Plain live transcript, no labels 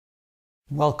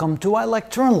Welcome to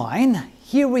iLectureOnline.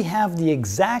 Here we have the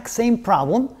exact same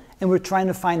problem and we're trying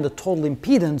to find the total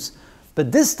impedance,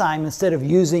 but this time instead of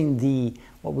using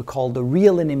what we call the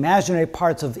real and imaginary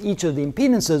parts of each of the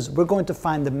impedances, we're going to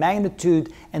find the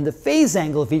magnitude and the phase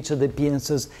angle of each of the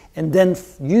impedances and then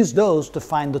use those to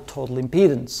find the total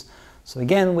impedance. So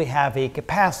again, we have a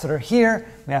capacitor here,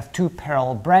 we have two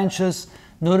parallel branches.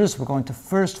 Notice we're going to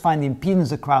first find the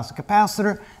impedance across the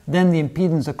capacitor, then the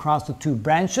impedance across the two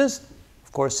branches.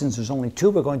 Of course, since there's only two,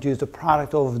 we're going to use the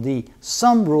product over the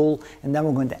sum rule, and then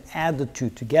we're going to add the two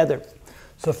together.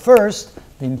 So first,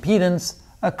 the impedance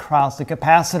across the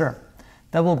capacitor.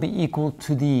 That will be equal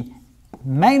to the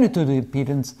magnitude of the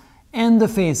impedance and the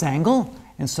phase angle.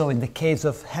 And so in the case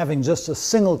of having just a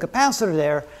single capacitor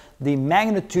there, the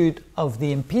magnitude of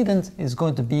the impedance is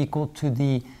going to be equal to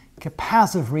the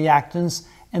capacitive reactance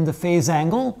and the phase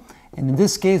angle. And in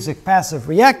this case, the capacitive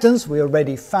reactance, we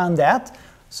already found that.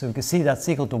 So you can see that's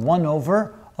equal to 1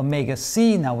 over omega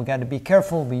c. Now we got to be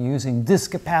careful, we're using this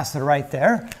capacitor right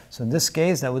there. So in this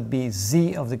case, that would be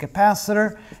z of the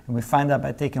capacitor. And we find that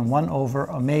by taking 1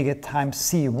 over omega times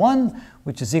c1,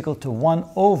 which is equal to 1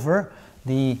 over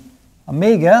the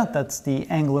omega, that's the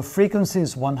angular frequency,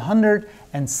 is 100,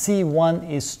 and c1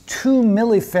 is 2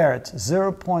 millifarads,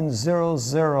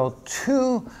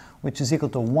 0.002, which is equal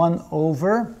to 1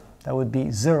 over, that would be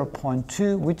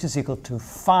 0.2, which is equal to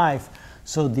 5.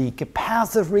 So the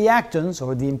capacitive reactance,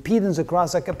 or the impedance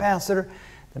across a capacitor,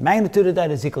 the magnitude of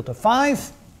that is equal to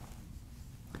 5.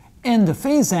 And the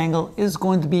phase angle is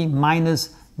going to be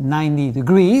minus 90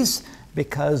 degrees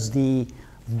because the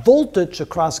voltage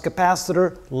across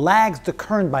capacitor lags the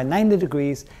current by 90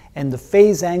 degrees, and the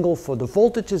phase angle for the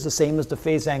voltage is the same as the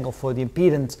phase angle for the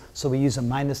impedance, so we use a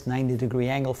minus 90 degree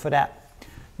angle for that.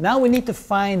 Now we need to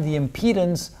find the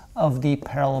impedance of the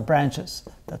parallel branches.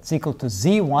 That's equal to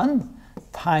Z1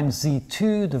 times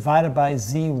Z2 divided by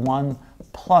Z1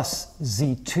 plus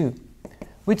Z2,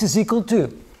 which is equal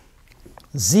to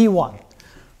Z1.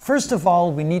 First of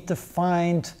all, we need to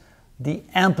find the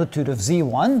amplitude of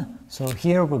Z1. So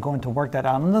here we're going to work that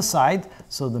out on the side.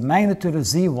 So the magnitude of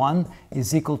Z1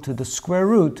 is equal to the square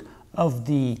root of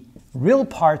the real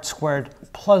part squared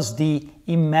plus the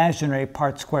imaginary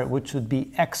part squared, which would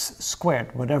be x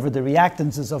squared, whatever the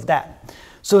reactance is of that.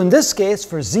 So in this case,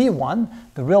 for Z1,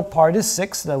 the real part is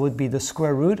 6. That would be the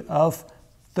square root of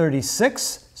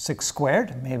 36, 6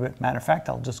 squared. Maybe, matter of fact,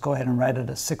 I'll just go ahead and write it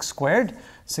as 6 squared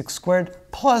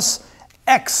plus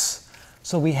x.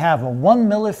 So we have a 1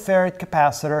 millifarad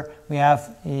capacitor. We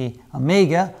have a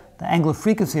omega, the angular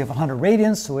frequency of 100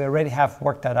 radians. So we already have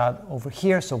worked that out over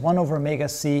here. So 1 over omega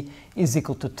c is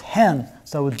equal to 10.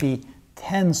 So it would be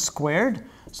 10 squared.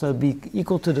 So it would be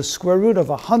equal to the square root of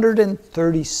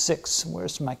 136.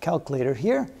 Where's my calculator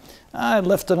here? I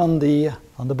left it on the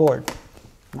board.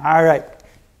 All right,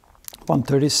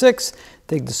 136.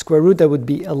 Take the square root, that would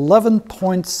be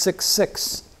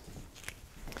 11.66.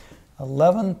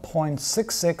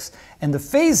 11.66, and the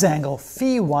phase angle,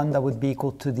 phi1, that would be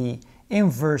equal to the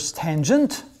inverse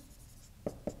tangent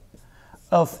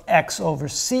of x over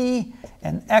c,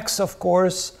 and x, of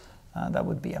course, that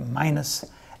would be a minus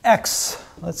x.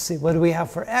 Let's see, what do we have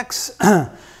for x?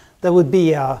 That would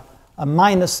be a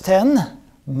minus 10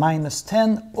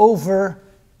 over,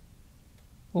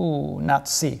 not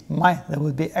c, that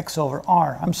would be x over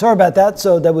r. I'm sorry about that,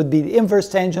 so that would be the inverse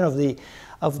tangent of the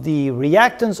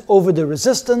reactance over the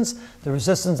resistance. The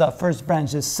resistance at first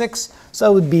branch is 6, so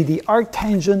that would be the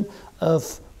arctangent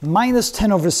of minus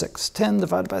 10 over 6. 10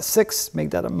 divided by 6,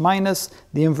 make that a minus.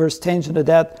 The inverse tangent of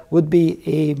that would be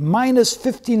a minus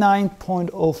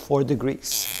 59.04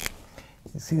 degrees.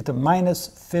 You see the minus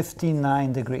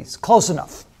 59 degrees. Close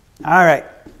enough. All right.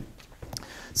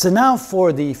 So now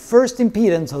for the first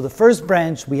impedance of the first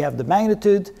branch, we have the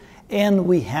magnitude and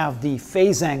we have the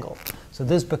phase angle. So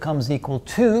this becomes equal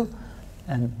to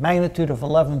a magnitude of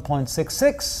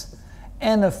 11.66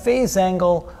 and a phase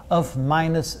angle of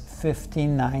minus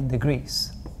 59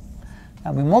 degrees.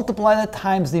 Now we multiply that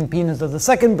times the impedance of the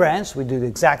second branch. We do the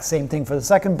exact same thing for the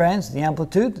second branch. The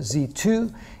amplitude,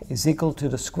 Z2, is equal to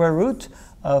the square root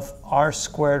of r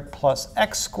squared plus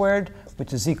x squared,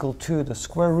 which is equal to the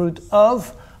square root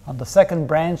of, on the second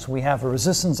branch, we have a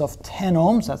resistance of 10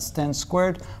 ohms, that's 10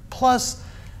 squared, plus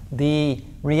the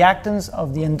reactance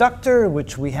of the inductor,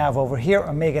 which we have over here,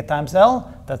 omega times L,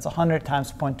 that's 100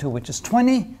 times 0.2, which is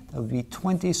 20. That would be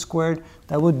 20 squared.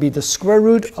 That would be the square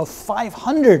root of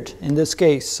 500 in this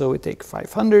case. So we take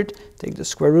 500, take the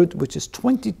square root, which is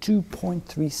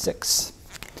 22.36,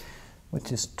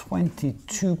 which is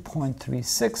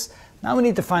 22.36 Now we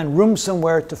need to find room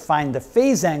somewhere to find the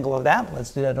phase angle of that. Let's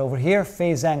do that over here.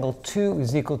 Phase angle 2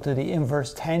 is equal to the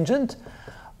inverse tangent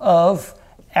of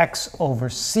x over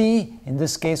c. In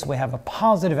this case, we have a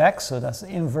positive x, so that's the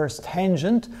inverse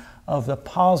tangent of the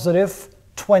positive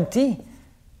 20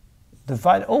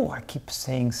 divided, oh, I keep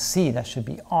saying c, that should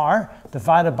be r,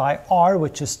 divided by r,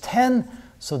 which is 10,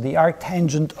 so the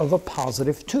arctangent of a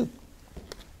positive 2.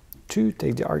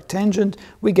 Take the arctangent,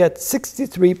 we get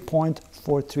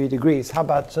 63.43 degrees. How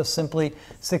about just simply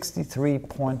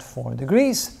 63.4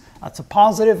 degrees? That's a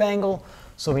positive angle,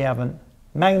 so we have a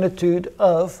magnitude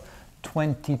of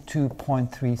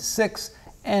 22.36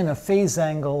 and a phase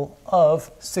angle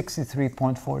of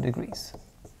 63.4 degrees.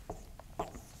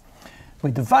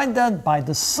 We divide that by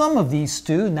the sum of these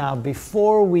two. Now,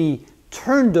 before we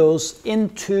turn those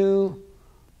into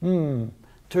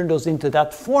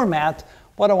that format,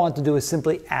 what I want to do is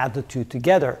simply add the two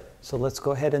together. So let's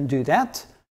go ahead and do that.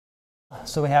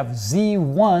 So we have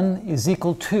Z1 is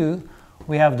equal to,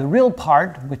 we have the real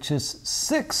part, which is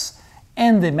 6,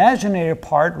 and the imaginary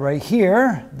part right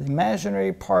here. The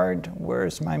imaginary part,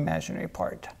 where's my imaginary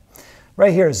part?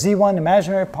 Right here, Z1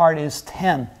 imaginary part is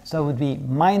 10. So it would be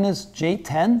minus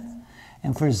J10.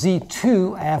 And for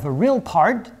Z2, I have a real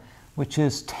part, which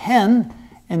is 10,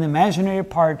 and the imaginary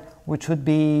part, which would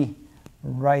be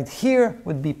right here,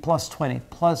 would be plus 20,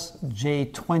 plus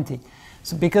J20.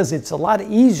 So because it's a lot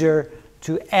easier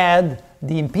to add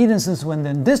the impedances when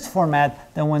they're in this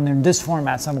format than when they're in this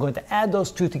format. So I'm going to add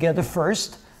those two together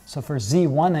first. So for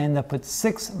Z1, I end up with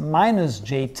 6 minus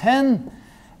J10,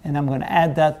 and I'm going to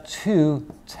add that to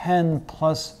 10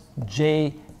 plus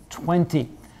J20.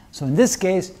 So in this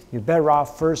case, you're better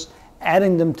off first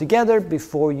adding them together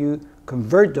before you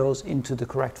convert those into the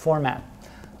correct format.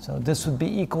 So this would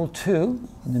be equal to,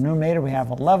 in the numerator we have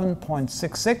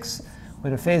 11.66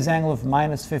 with a phase angle of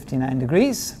minus 59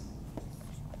 degrees,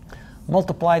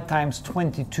 multiplied times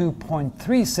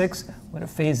 22.36 with a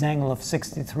phase angle of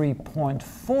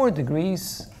 63.4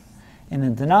 degrees. In the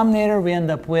denominator we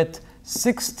end up with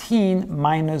 16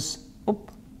 minus,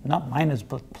 not minus,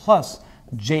 but plus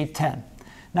J10.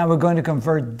 Now we're going to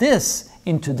convert this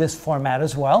into this format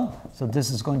as well. So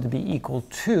this is going to be equal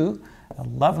to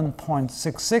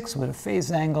 11.66 with a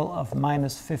phase angle of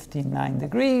minus 59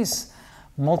 degrees,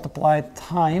 multiplied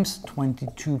times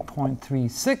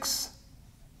 22.36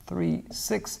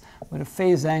 with a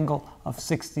phase angle of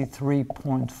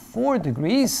 63.4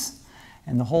 degrees,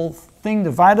 and the whole thing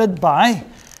divided by,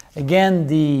 again,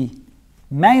 the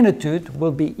magnitude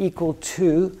will be equal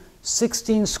to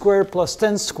 16 squared plus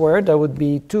 10 squared. That would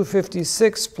be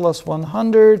 256 plus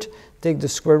 100. Take the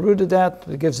square root of that.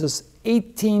 It gives us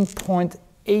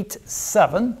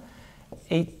 18.87.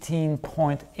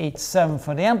 18.87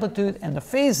 for the amplitude, and the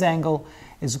phase angle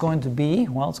is going to be,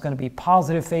 well, it's going to be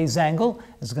positive phase angle.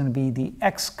 It's going to be the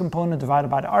x component divided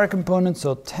by the r component,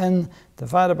 so 10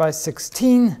 divided by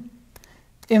 16,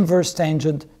 inverse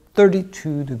tangent,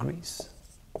 32 degrees.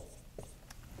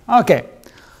 Okay,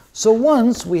 so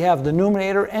once we have the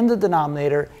numerator and the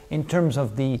denominator in terms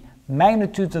of the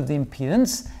magnitudes of the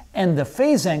impedance and the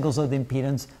phase angles of the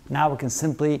impedance, now we can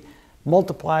simply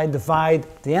multiply, divide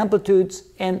the amplitudes,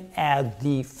 and add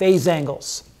the phase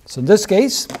angles. So in this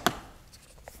case,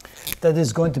 that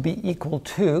is going to be equal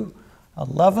to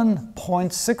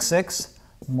 11.66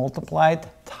 multiplied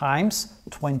times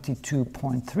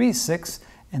 22.36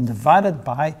 and divided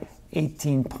by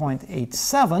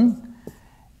 18.87,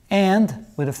 and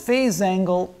with a phase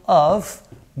angle of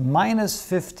minus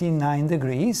 59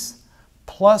 degrees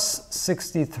plus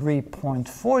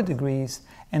 63.4 degrees,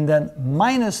 and then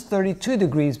minus 32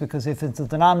 degrees, because if it's the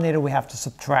denominator, we have to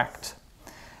subtract.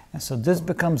 And so this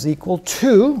becomes equal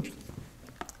to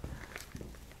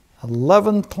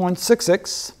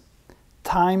 11.66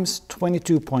 times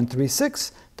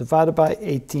 22.36 divided by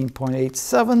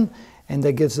 18.87, and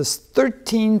that gives us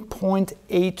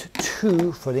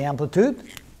 13.82 for the amplitude.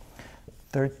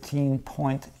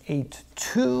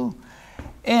 13.82,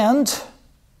 and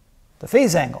the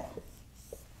phase angle.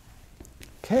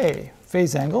 Okay,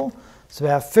 phase angle. So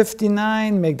we have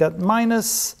 59, make that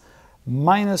minus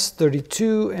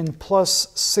 32, and plus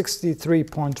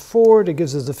 63.4. That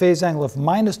gives us the phase angle of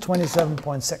minus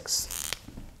 27.6.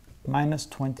 Minus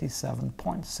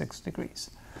 27.6 degrees.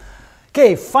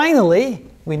 Okay, finally,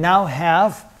 we now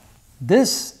have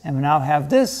this, and we now have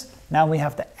this. Now we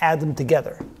have to add them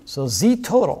together. So Z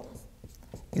total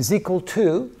is equal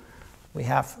to, we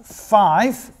have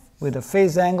 5 with a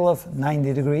phase angle of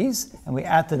 90 degrees, and we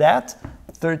add to that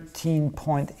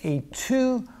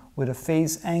 13.82 with a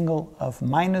phase angle of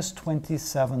minus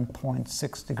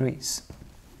 27.6 degrees.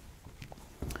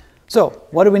 So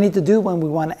what do we need to do when we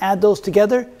want to add those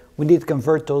together? We need to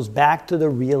convert those back to the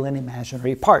real and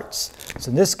imaginary parts. So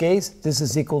in this case, this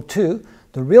is equal to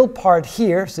the real part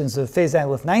here, since the phase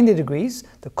angle of 90 degrees,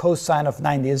 the cosine of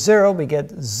 90 is 0, we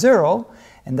get 0,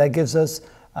 and that gives us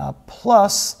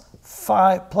plus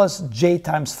j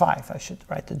times 5. I should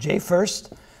write the j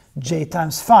first. J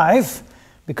times 5,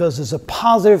 because it's a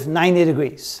positive 90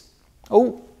 degrees.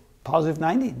 Oh, positive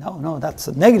 90? No, that's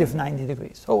a negative 90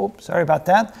 degrees. Oh, sorry about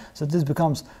that. So this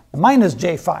becomes minus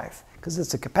j5, because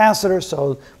it's a capacitor,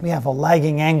 so we have a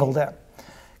lagging angle there.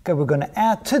 Okay, we're going to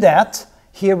add to that.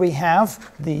 Here we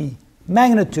have the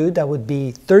magnitude, that would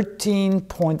be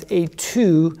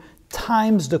 13.82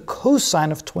 times the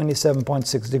cosine of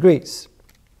 27.6 degrees.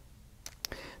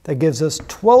 That gives us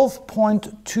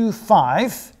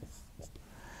 12.25,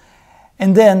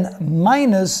 and then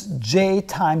minus j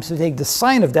times, to take the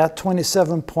sine of that,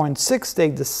 27.6,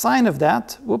 take the sine of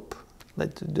that,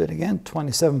 let's do it again,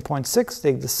 27.6,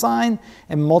 take the sine,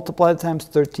 and multiply it times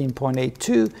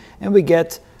 13.82, and we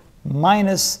get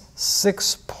minus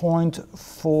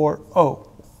 6.40.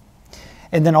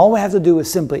 And then all we have to do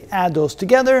is simply add those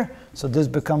together. So this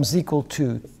becomes equal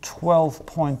to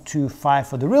 12.25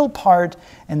 for the real part,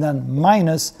 and then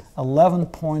minus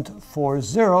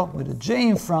 11.40 with a j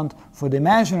in front for the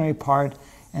imaginary part.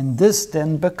 And this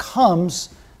then becomes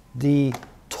the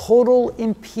total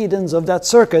impedance of that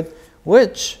circuit,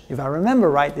 which, if I remember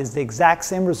right, is the exact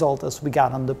same result as we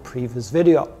got on the previous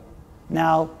video.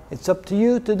 Now, it's up to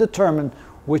you to determine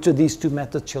which of these two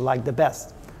methods you like the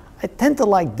best. I tend to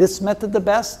like this method the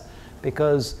best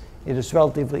because it is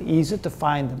relatively easy to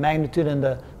find the magnitude and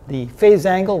the phase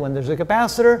angle when there's a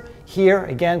capacitor. Here,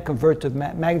 again, convert to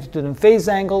magnitude and phase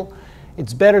angle.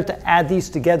 It's better to add these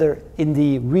together in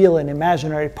the real and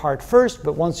imaginary part first,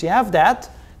 but once you have that,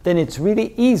 then it's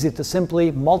really easy to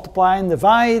simply multiply and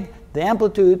divide the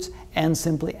amplitudes and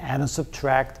simply add and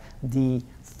subtract the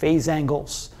phase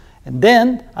angles. And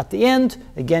then, at the end,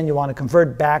 again, you want to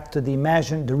convert back to the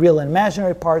real and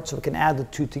imaginary part, so we can add the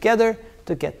two together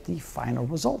to get the final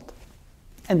result.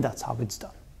 And that's how it's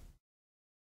done.